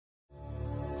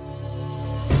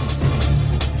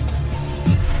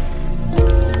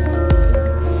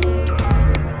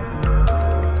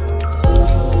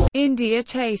India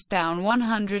chased down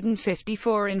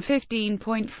 154 in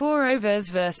 15.4 overs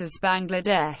versus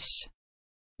Bangladesh.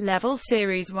 Level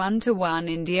series 1-1.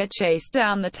 India chased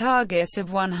down the target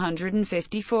of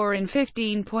 154 in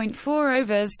 15.4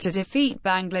 overs to defeat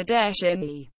Bangladesh in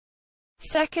the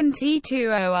second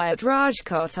T20I at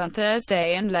Rajkot on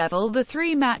Thursday and level the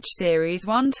three-match series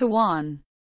 1-1.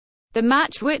 The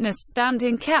match witnessed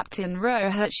standing captain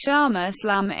Rohit Sharma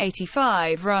slam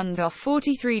 85 runs off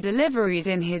 43 deliveries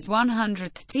in his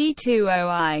 100th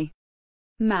T20I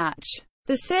match.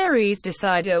 The series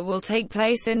decider will take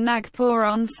place in Nagpur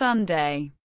on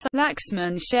Sunday.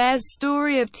 Laxman shares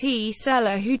story of tea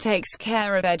seller who takes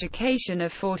care of education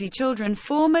of 40 children.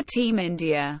 Former Team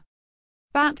India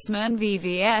batsman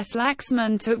VVS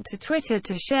Laxman took to Twitter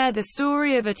to share the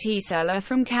story of a tea seller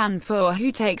from Kanpur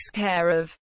who takes care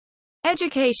of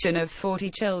education of 40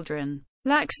 children.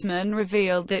 Laxman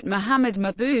revealed that Muhammad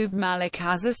Mahbub Malik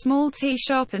has a small tea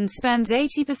shop and spends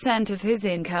 80% of his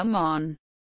income on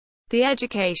the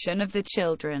education of the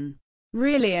children.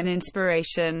 Really an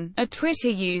inspiration, a Twitter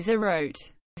user wrote.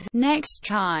 Next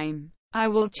time, I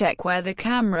will check where the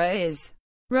camera is.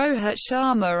 Rohit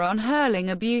Sharma on hurling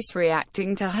abuse.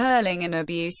 Reacting to hurling and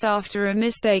abuse after a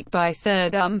mistake by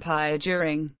third umpire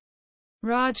during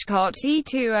Rajkot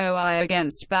T20I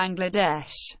against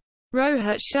Bangladesh.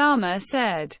 Rohit Sharma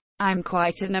said, "I'm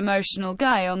quite an emotional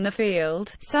guy on the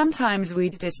field. Sometimes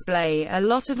we'd display a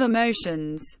lot of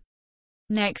emotions.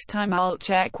 Next time I'll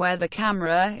check where the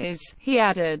camera is," he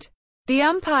added. The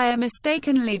umpire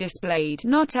mistakenly displayed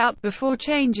 "not out" before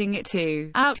changing it to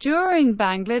 "out" during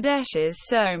Bangladesh's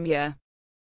Soumya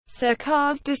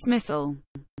Sarkar's dismissal.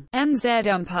 NZ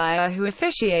umpire who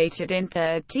officiated in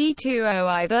third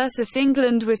T20I versus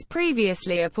England was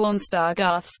previously a porn star.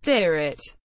 Garth Stirrett,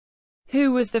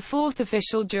 who was the fourth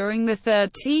official during the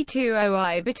third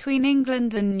T20I between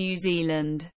England and New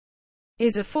Zealand,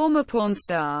 is a former porn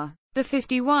star. The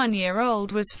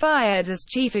 51-year-old was fired as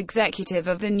chief executive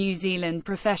of the New Zealand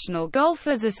Professional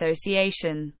Golfers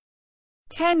Association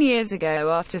 10 years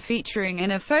ago after featuring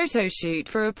in a photo shoot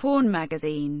for a porn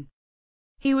magazine.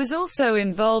 He was also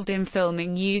involved in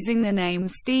filming using the name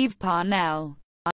Steve Parnell.